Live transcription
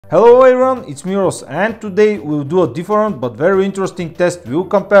Hello everyone, it's Miros, and today we'll do a different but very interesting test. We'll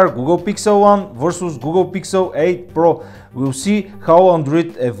compare Google Pixel 1 versus Google Pixel 8 Pro. We'll see how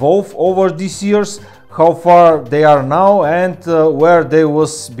Android evolved over these years, how far they are now and where they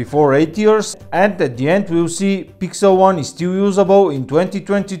was before 8 years. And at the end we'll see Pixel 1 is still usable in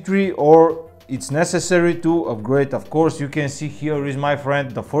 2023 or it's necessary to upgrade. Of course, you can see here is my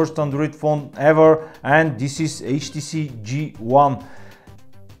friend, the first Android phone ever, and this is HTC G1.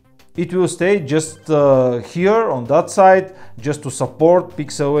 It will stay just here on that side, just to support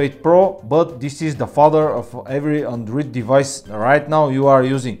Pixel 8 Pro, but this is the father of every Android device right now you are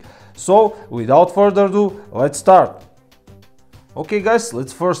using. So without further ado, let's start. Okay guys,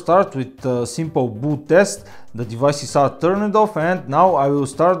 let's first start with a simple boot test. The devices are turned off and now I will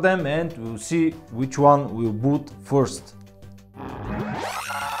start them and we'll see which one will boot first.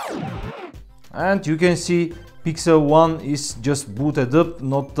 And you can see Pixel 1 is just booted up,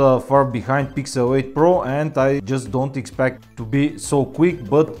 not far behind Pixel 8 Pro, and I just don't expect to be so quick,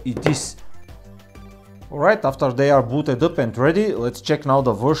 but it is. Alright, after they are booted up and ready, let's check now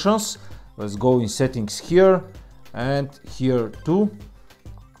the versions. Let's go in settings here and here too.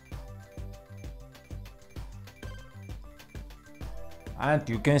 And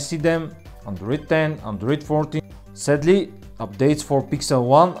you can see them, Android 10, Android 14. Sadly, updates for Pixel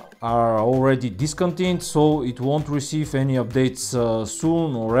 1 are already discontinued, so it won't receive any updates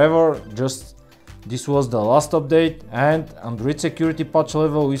soon or ever. Just this was the last update, and Android security patch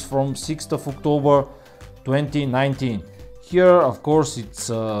level is from 6th of October 2019. Here of course it's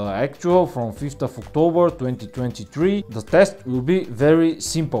actual from 5th of October 2023. The test will be very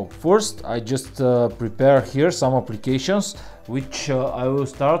simple. First I just prepare here some applications which I will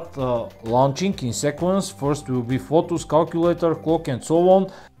start launching in sequence. First will be photos, calculator, clock and so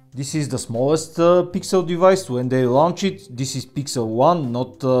on. This is the smallest Pixel device when they launch it. This is Pixel 1,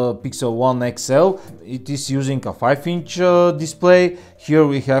 not Pixel 1 XL. It is using a 5-inch display. Here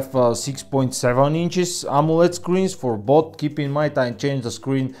we have 6.7 inches AMOLED screens for both. Keep in mind I changed the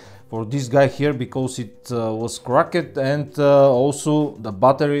screen for this guy here because it was cracked, and also the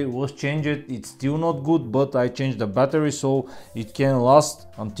battery was changed. It's still not good, but I changed the battery so it can last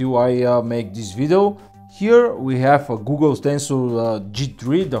until I make this video. Here we have a Google Tensor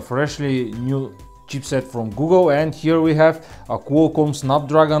G3, the freshly new chipset from Google, and here we have a Qualcomm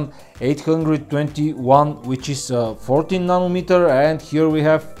Snapdragon 821, which is 14 nanometer, and here we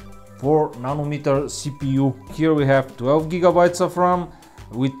have 4 nanometer CPU. Here we have 12 gigabytes of RAM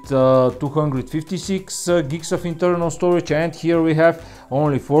with 256 gigs of internal storage, and here we have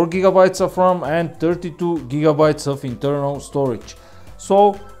only 4 gigabytes of RAM and 32 gigabytes of internal storage.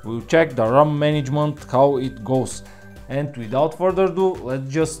 So we'll check the RAM management, how it goes. And without further ado, let's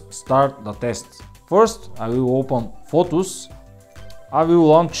just start the test. First I will open Photos. I will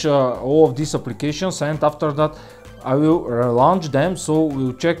launch all of these applications, and after that I will relaunch them, so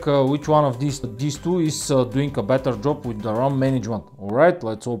we'll check which one of these two is doing a better job with the RAM management. Alright,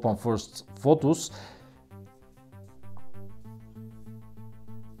 let's open first Photos.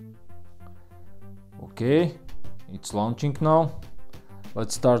 Okay, it's launching now.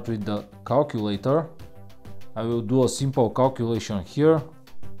 Let's start with the calculator. I will do a simple calculation here.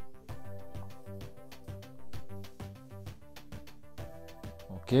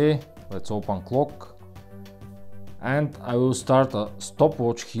 Okay, let's open clock. And I will start a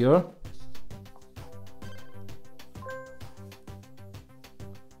stopwatch here.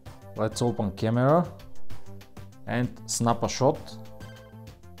 Let's open camera and snap a shot.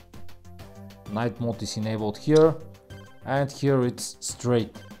 Night mode is enabled here, and here it's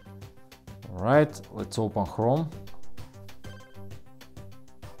straight. Alright, let's open Chrome.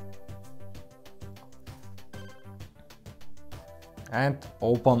 And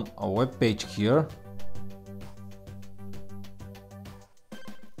open a web page here.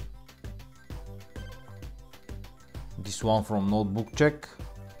 This one from Notebook Check.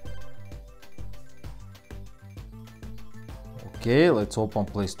 Okay, let's open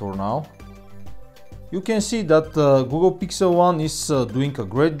Play Store now. You can see that Google Pixel 1 is doing a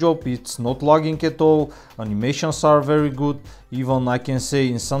great job. It's not lagging at all, animations are very good, even I can say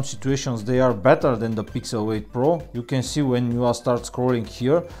in some situations they are better than the Pixel 8 Pro. You can see when you start scrolling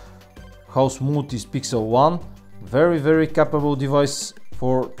here how smooth is Pixel 1. Very capable device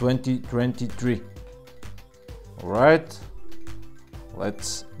for 2023. Alright,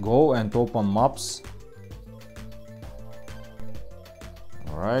 let's go and open Maps.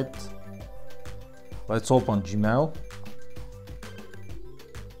 Alright. Let's open Gmail.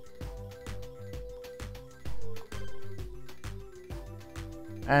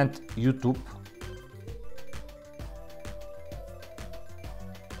 And YouTube.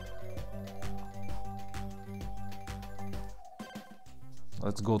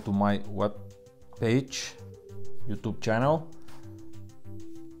 let's go to my web page, YouTube channel,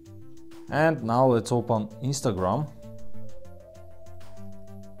 and now let's open Instagram.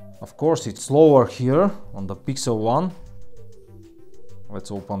 Of course it's slower here on the Pixel 1. Let's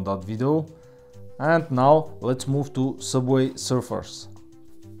open that video. And now let's move to Subway Surfers.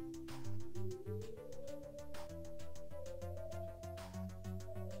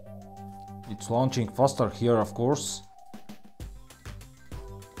 It's launching faster here, of course.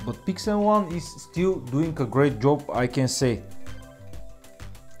 But Pixel 1 is still doing a great job, I can say.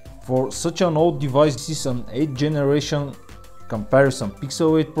 For such an old device, this is an 8th generation comparison,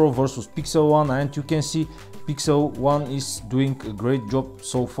 Pixel 8 Pro versus Pixel 1, and you can see Pixel 1 is doing a great job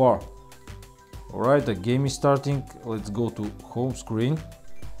so far. Alright, the game is starting. Let's go to home screen.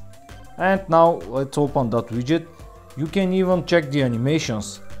 And now let's open that widget. You can even check the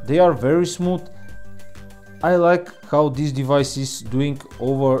animations. They are very smooth. I like how this device is doing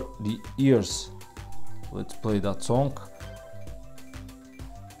over the years. Let's play that song.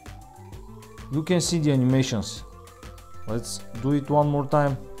 You can see the animations. Let's do it one more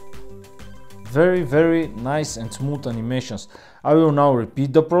time. Very nice and smooth animations. I will now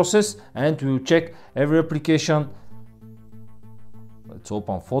repeat the process and we will check every application. Let's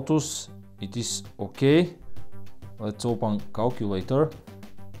open photos. It is okay. Let's open calculator.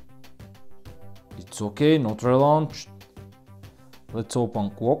 It's okay, not relaunched. Let's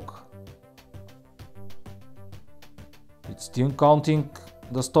open clock. It's still counting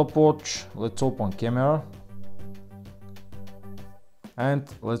the stopwatch. Let's open camera. And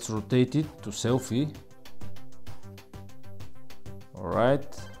let's rotate it to selfie.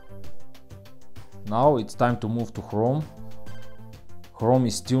 Alright. Now it's time to move to Chrome. Chrome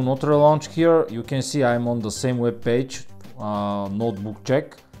is still not relaunched here. You can see I'm on the same web page, notebook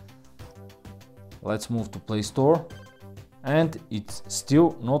check. Let's move to Play Store. And it's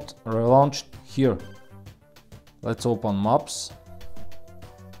still not relaunched here. Let's open Maps.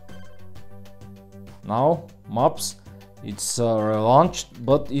 Now Maps, it's relaunched,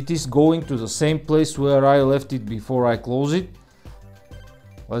 but it is going to the same place where I left it before I close it.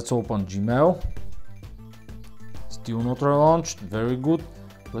 Let's open Gmail. Still not relaunched, very good.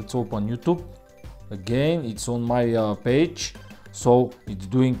 Let's open YouTube. Again, it's on my page, so it's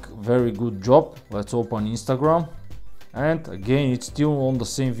doing very good job. Let's open Instagram. And again, it's still on the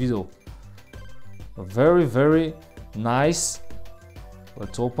same video. Very nice.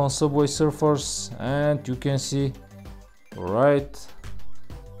 Let's open Subway Surfers and you can see. Alright.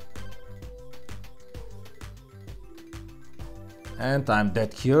 And I'm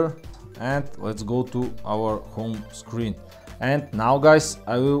dead here. And let's go to our home screen. And now guys,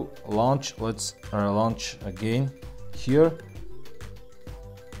 I will launch. Let's launch again here.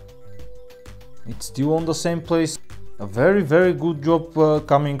 It's still on the same place. A very good job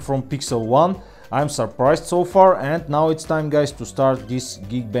coming from Pixel 1. I'm surprised so far, and now it's time guys to start this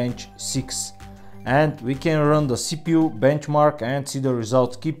Geekbench 6. And we can run the CPU benchmark and see the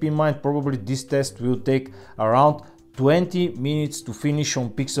results. Keep in mind, probably this test will take around 20 minutes to finish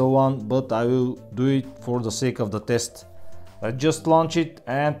on Pixel 1, but I will do it for the sake of the test. Let's just launch it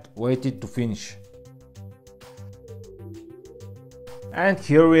and wait it to finish. And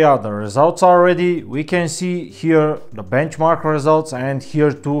here we are, the results are ready. We can see here the benchmark results, and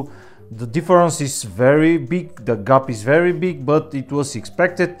here too the difference is very big, the gap is very big, but it was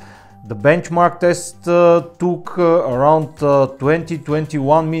expected. The benchmark test took around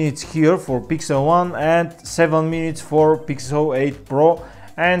 20-21 minutes here for Pixel 1 and 7 minutes for Pixel 8 Pro,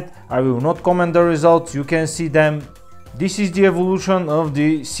 and I will not comment the results, you can see them. This is the evolution of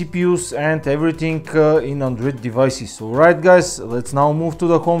the CPUs and everything in Android devices. Alright guys, let's now move to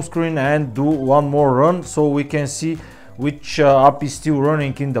the home screen and do one more run so we can see which app is still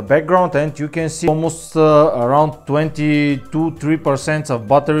running in the background, and you can see almost around 22-3% of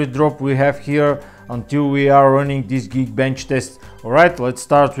battery drop we have here until we are running this Geekbench test. Alright, let's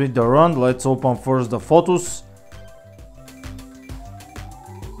start with the run. Let's open first the photos.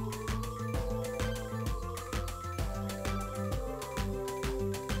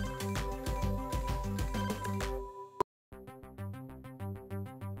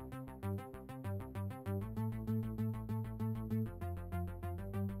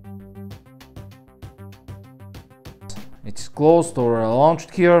 It's closed or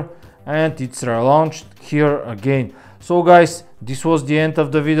relaunched here, and it's relaunched here again. So guys, this was the end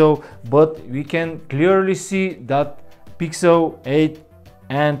of the video, but we can clearly see that Pixel 8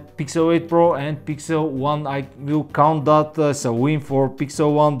 and Pixel 8 Pro and Pixel 1, I will count that as a win for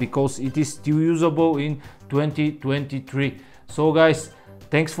Pixel 1 because it is still usable in 2023. So guys,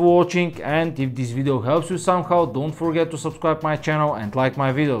 Thanks for watching, and if this video helps you somehow, don't forget to subscribe my channel and like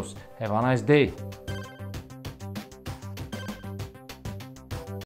my videos. Have a nice day.